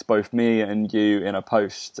tagged both me and you in a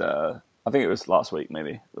post. I think it was last week,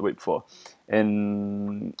 maybe the week before.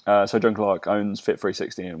 So John Clark owns Fit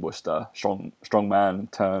 360 in Worcester. Strong man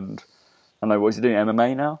turned. I don't know, what is he doing?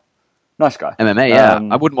 MMA now? Nice guy. MMA, yeah.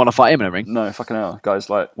 I wouldn't want to fight him in a ring. No, fucking hell. Guy's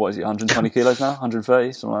like, what is he, 120 kilos now?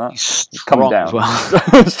 130? Something like that? He's coming down. As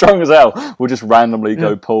well. Strong as hell. We'll just randomly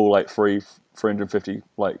go pull like 350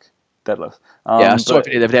 like deadlift. I saw a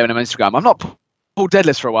video the other day on Instagram. I've not pulled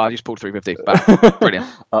deadlifts for a while. I just pulled 350. Back. Brilliant.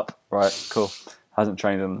 Up. Right. Cool. Hasn't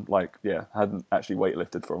trained and hadn't actually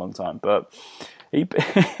weightlifted for a long time. But he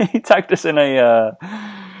tagged us in a...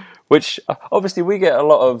 which obviously we get a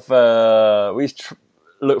lot of...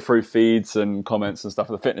 look through feeds and comments and stuff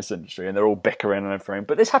of the fitness industry, and they're all bickering and everything.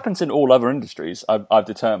 But this happens in all other industries, I've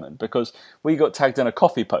determined, because we got tagged in a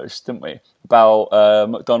coffee post, didn't we, about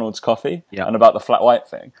McDonald's coffee and about the flat white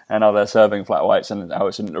thing, and how they're serving flat whites and how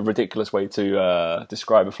it's a ridiculous way to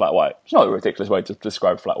describe a flat white. It's not a ridiculous way to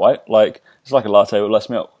describe a flat white. Like, it's like a latte with less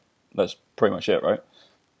milk. That's pretty much it, right?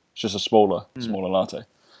 It's just a smaller latte.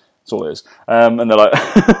 That's all it is. And they're like...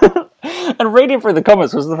 And reading through the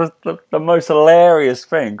comments was the most hilarious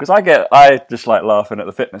thing, because I just like laughing at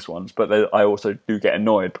the fitness ones, but I also do get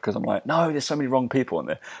annoyed because I'm like, no, there's so many wrong people in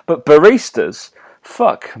there. But baristas,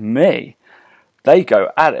 fuck me, they go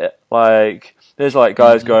at it. Like, there's like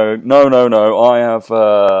guys going, no,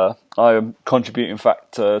 I am contributing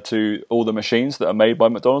factor to all the machines that are made by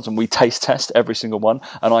McDonald's, and we taste test every single one,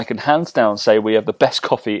 and I can hands down say we have the best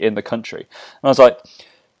coffee in the country. And I was like,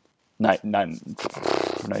 no,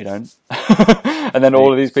 you don't. And then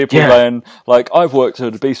all of these people going, like, I've worked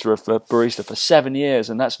at a barista for 7 years,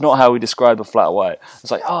 and that's not how we describe a flat white. It's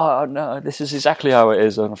like, oh, no, this is exactly how it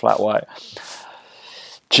is on a flat white.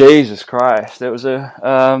 Jesus Christ. There was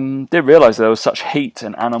didn't realise there was such heat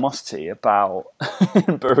and animosity about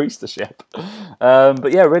baristaship.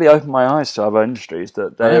 But yeah, it really opened my eyes to other industries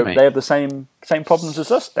that they have the same problems as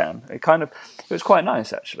us, Dan. It was quite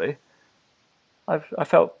nice, actually. I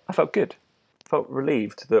felt good. Felt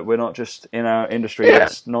relieved that we're not just in our industry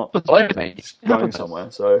that's not just going somewhere.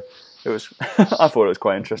 So it was. I thought it was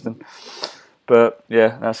quite interesting. But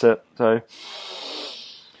yeah, that's it. So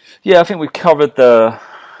yeah, I think we've covered the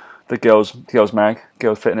girls mag,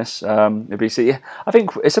 girls fitness, obesity. Yeah, I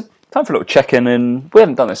think it's a time for a little check-in, and we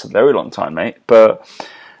haven't done this a very long time, mate. But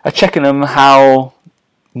a check-in on how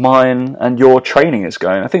mine and your training is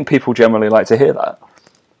going. I think people generally like to hear that.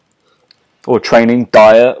 Or training,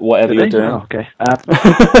 diet, whatever you're doing. Oh, okay.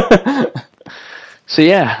 So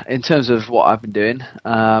yeah, in terms of what I've been doing,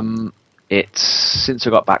 it's since I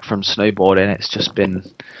got back from snowboarding, it's just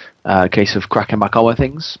been a case of cracking back on with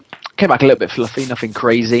things. Came back a little bit fluffy, nothing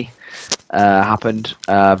crazy happened.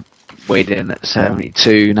 Weighed in at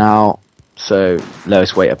 72 now, so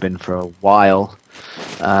lowest weight I've been for a while.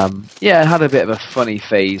 Yeah, I had a bit of a funny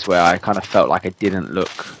phase where I kind of felt like I didn't look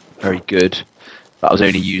very good. But I was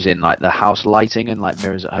only using like the house lighting and like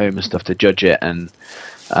mirrors at home and stuff to judge it, and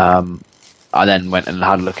I then went and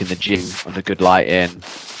had a look in the gym under good lighting,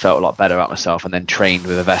 felt a lot better about myself, and then trained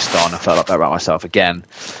with a vest on and felt a lot better about myself again,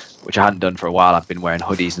 which I hadn't done for a while. I've been wearing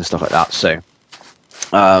hoodies and stuff like that, so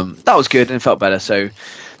that was good and felt better. So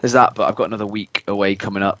there's that, but I've got another week away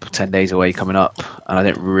coming up, 10 days away coming up, and I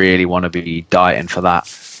didn't really want to be dieting for that.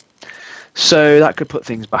 So that could put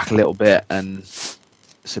things back a little bit, and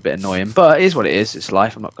it's a bit annoying, but it is what it is. It's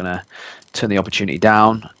life. I'm not going to turn the opportunity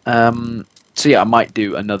down. So yeah, I might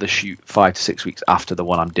do another shoot 5 to 6 weeks after the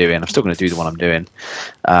one I'm doing. I'm still going to do the one I'm doing,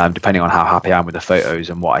 depending on how happy I am with the photos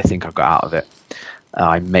and what I think I've got out of it.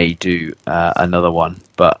 I may do another one,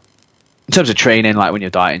 but in terms of training, like when you're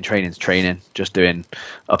dieting, training's training. Just doing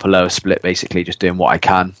upper lower split, basically, just doing what I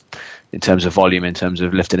can in terms of volume, in terms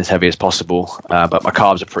of lifting as heavy as possible. But my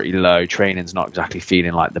carbs are pretty low. Training's not exactly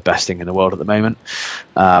feeling like the best thing in the world at the moment.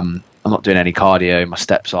 I'm not doing any cardio. My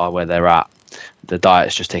steps are where they're at. The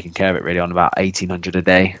diet's just taking care of it really on about 1,800 a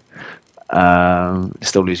day.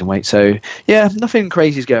 Still losing weight. So yeah, nothing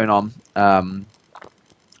crazy is going on.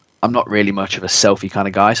 I'm not really much of a selfie kind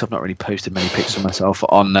of guy, so I've not really posted many pictures of myself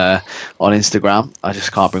on Instagram. I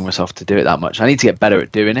just can't bring myself to do it that much. I need to get better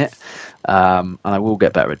at doing it, and I will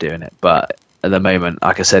get better at doing it. But at the moment,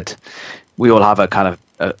 like I said, we all have a kind of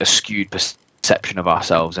a skewed perception of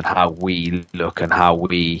ourselves and how we look and how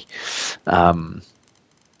we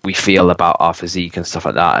feel about our physique and stuff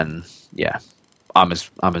like that. And yeah, I'm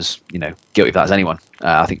as guilty of that as anyone.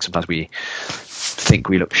 I think sometimes we think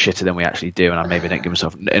we look shitter than we actually do, and I maybe don't give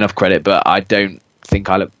myself enough credit, but I don't think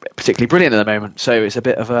I look particularly brilliant at the moment. So it's a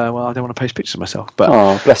bit of a, well, I don't want to post pictures of myself, but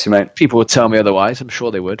oh, bless you, mate. People would tell me otherwise. I'm sure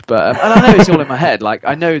they would, but and I know it's all in my head. Like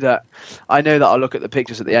I know that I'll look at the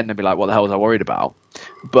pictures at the end and be like, what the hell was I worried about?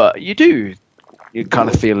 But you kind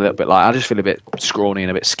of feel a little bit like, I just feel a bit scrawny and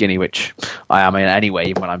a bit skinny, which I am anyway,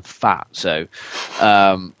 even when I'm fat. So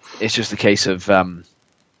it's just a case of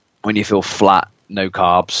when you feel flat, no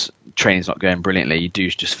carbs, training's not going brilliantly, you do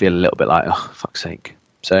just feel a little bit like, oh, fuck's sake.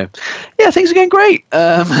 So yeah, things are going great.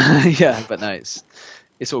 Yeah, but no,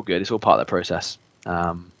 it's all good. It's all part of the process.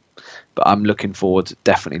 But I'm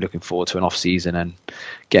definitely looking forward to an off season and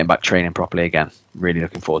getting back training properly again. Really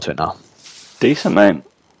looking forward to it now. Decent, mate.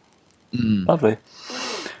 Lovely.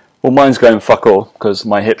 Well, mine's going fuck all because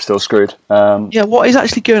my hip's still screwed. Yeah, what is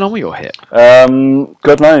actually going on with your hip?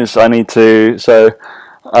 God knows. I need to. So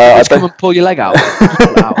come and pull your leg out.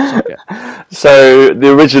 So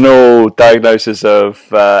the original diagnosis of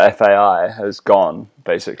FAI has gone,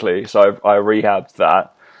 basically. So I rehabbed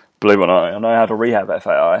that. Believe it or not, I know how to rehab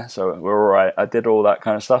FAI, so we're all right. I did all that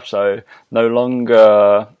kind of stuff. So no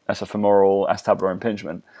longer femoral acetabular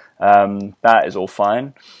impingement. That is all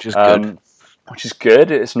fine. Which is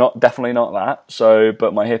good. It's definitely not that. So,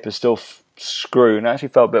 but my hip is still screwed. And I actually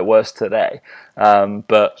felt a bit worse today.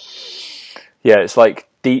 But yeah, it's like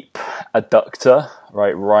deep adductor,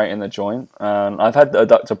 right in the joint. I've had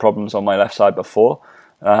adductor problems on my left side before.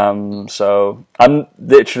 So I'm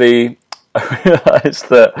literally, I realised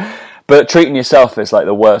that, but treating yourself is like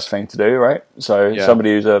the worst thing to do, right? So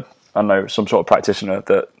somebody who's some sort of practitioner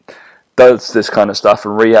that does this kind of stuff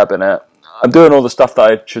and rehabbing it. I'm doing all the stuff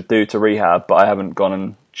that I should do to rehab, but I haven't gone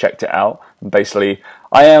and checked it out. And basically,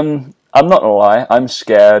 I'm not gonna lie, I'm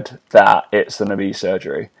scared that it's an knee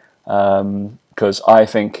surgery. Because I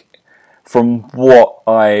think, from what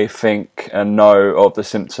I think and know of the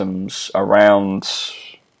symptoms around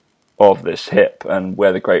of this hip and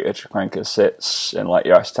where the greater trochanter sits in like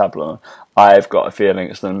your acetabulum, I've got a feeling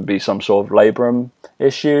it's going to be some sort of labrum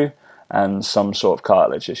issue and some sort of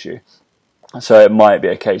cartilage issue. So it might be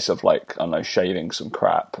a case of like, I don't know, shaving some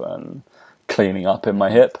crap and cleaning up in my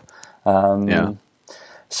hip.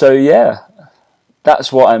 So yeah,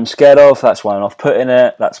 That's what I'm scared of. That's why I'm off putting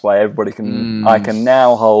it. That's why everybody can. I can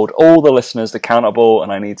now hold all the listeners accountable,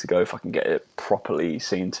 and I need to go fucking get it properly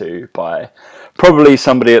seen to by probably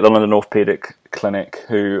somebody at the London Orthopaedic Clinic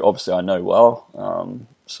who obviously I know well.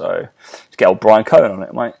 So just get old Brian Cohen on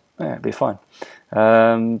it, mate. Yeah, it'd be fine.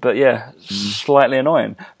 But yeah, slightly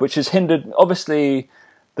annoying, which has hindered obviously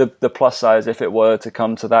the plus size if it were to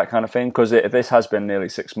come to that kind of thing, because this has been nearly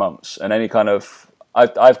 6 months, and any kind of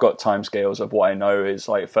I've got timescales of what I know is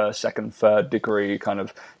like first, second, third degree kind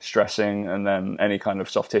of stressing, and then any kind of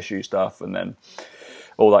soft tissue stuff, and then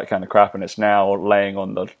all that kind of crap. And it's now laying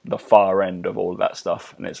on the far end of all of that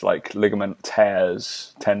stuff, and it's like ligament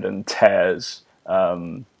tears, tendon tears,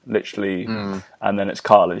 literally, and then it's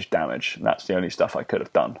cartilage damage. And that's the only stuff I could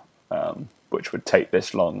have done, which would take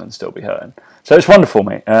this long and still be hurting. So it's wonderful,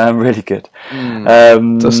 mate. Really good.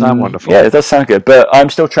 Does sound wonderful. Yeah, it does sound good. But I'm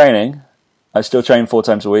still training. I still train 4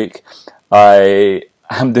 times a week. I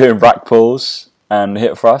am doing rack pulls and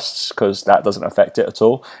hip thrusts because that doesn't affect it at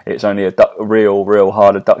all. It's only real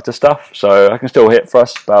hard adductor stuff. So I can still hip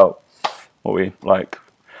thrust about, over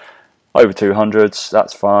 200s.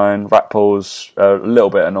 That's fine. Rack pulls are a little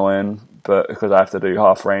bit annoying, but because I have to do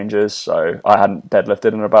half ranges, so I hadn't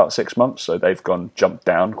deadlifted in about 6 months, so they've jumped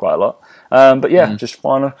down quite a lot. But yeah, just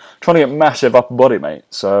trying to get massive upper body, mate.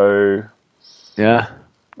 So yeah.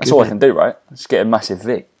 That's all I can do, right? Just get a massive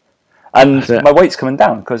V. And my weight's coming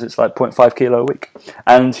down because it's like 0.5 kilo a week.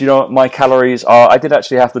 And you know what? My calories are... I did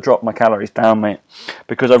actually have to drop my calories down, mate,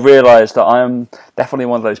 because I realised that I'm definitely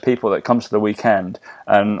one of those people that comes to the weekend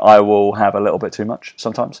and I will have a little bit too much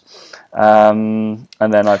sometimes. And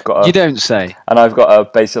then I've got to... You don't say. And I've got to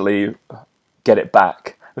basically get it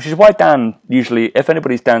back. Which is why Dan usually, if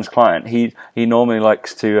anybody's Dan's client, he normally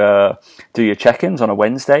likes to do your check-ins on a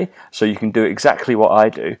Wednesday, so you can do exactly what I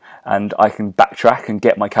do, and I can backtrack and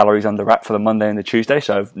get my calories under wrap for the Monday and the Tuesday,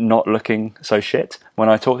 so I'm not looking so shit when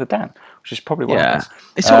I talk to Dan, which is probably what it is.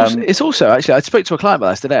 It's also, actually, I spoke to a client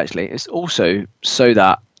about this today, actually. It's also so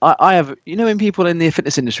that I have, when people in the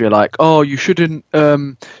fitness industry are like, oh, you shouldn't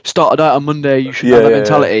start a diet on Monday, you should have that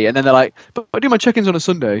mentality. And then they're like, but I do my check-ins on a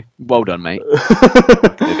Sunday. Well done, mate.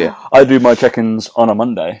 I do my check-ins on a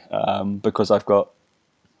Monday because I've got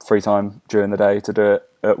free time during the day to do it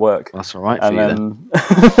at work. That's all right and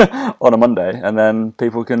for then, on a Monday, and then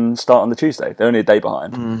people can start on the Tuesday. They're only a day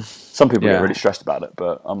behind. Some people get really stressed about it,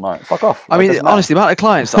 but I'm like, fuck off. I mean, honestly, the amount of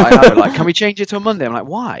clients that I have are like, can we change it to a Monday? I'm like,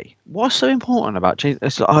 why? What's so important about changing?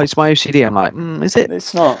 It's like, it's my OCD. I'm like, is it?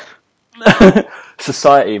 It's not.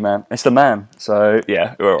 Society, man. It's the man. So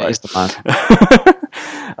yeah, we're all right. It's the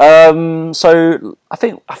man. So I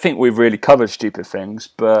think we've really covered stupid things,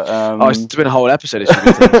 but it's been a whole episode of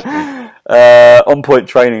stupid things. On Point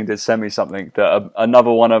Training did send me something that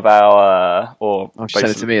another one of our she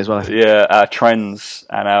sent it to me as well. Yeah, our trends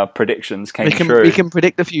and our predictions came true. We can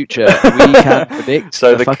predict the future. We can predict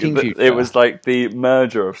the fucking future. It was like the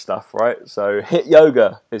merger of stuff, right? So HIIT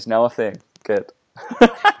yoga is now a thing. Good.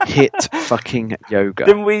 HIIT fucking yoga.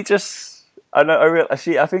 Didn't we just?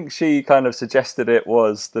 I think she kind of suggested it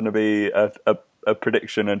was going to be a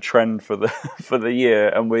prediction and trend for the year,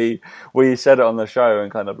 and we said it on the show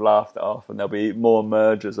and kind of laughed it off, and there'll be more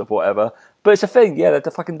mergers of whatever. But it's a thing, yeah.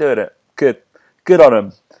 They're fucking doing it. Good on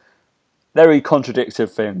them. Very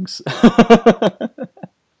contradictive things.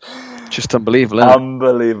 Just unbelievable. Isn't it?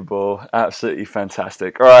 Unbelievable. Absolutely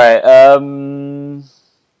fantastic. All right.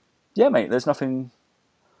 Yeah, mate. There's nothing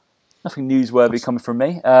newsworthy coming from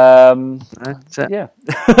me. That's it. Yeah,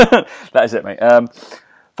 that is it, mate.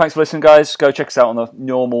 Thanks for listening, guys. Go check us out on the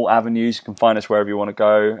normal avenues. You can find us wherever you want to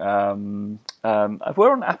go.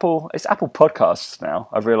 We're on Apple. It's Apple Podcasts now.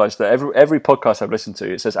 I've realised that every podcast I've listened to,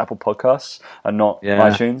 it says Apple Podcasts and not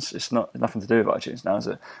iTunes. It's nothing to do with iTunes now, is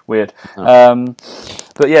it? Weird. No.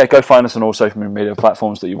 But yeah, go find us on all social media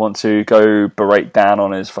platforms that you want to. Go berate Dan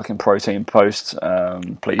on his fucking protein post.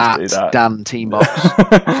 Please do that. Dan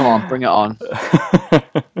Teambox. Come on, bring it on.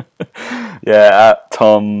 Yeah, at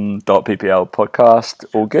tom.ppl podcast.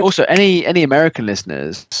 All good. Also, any American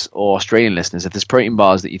listeners or Australian listeners, if there's protein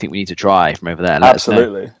bars that you think we need to try from over there, let us know.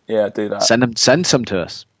 Absolutely. Yeah, do that. Send some to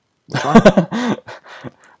us.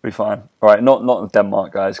 Be fine. All right, not in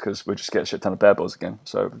Denmark, guys, because we'll just get a shit ton of bear balls again,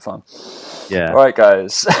 so it'll be fine. Yeah. All right,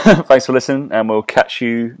 guys. Thanks for listening, and we'll catch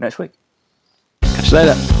you next week. Catch you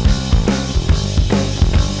later.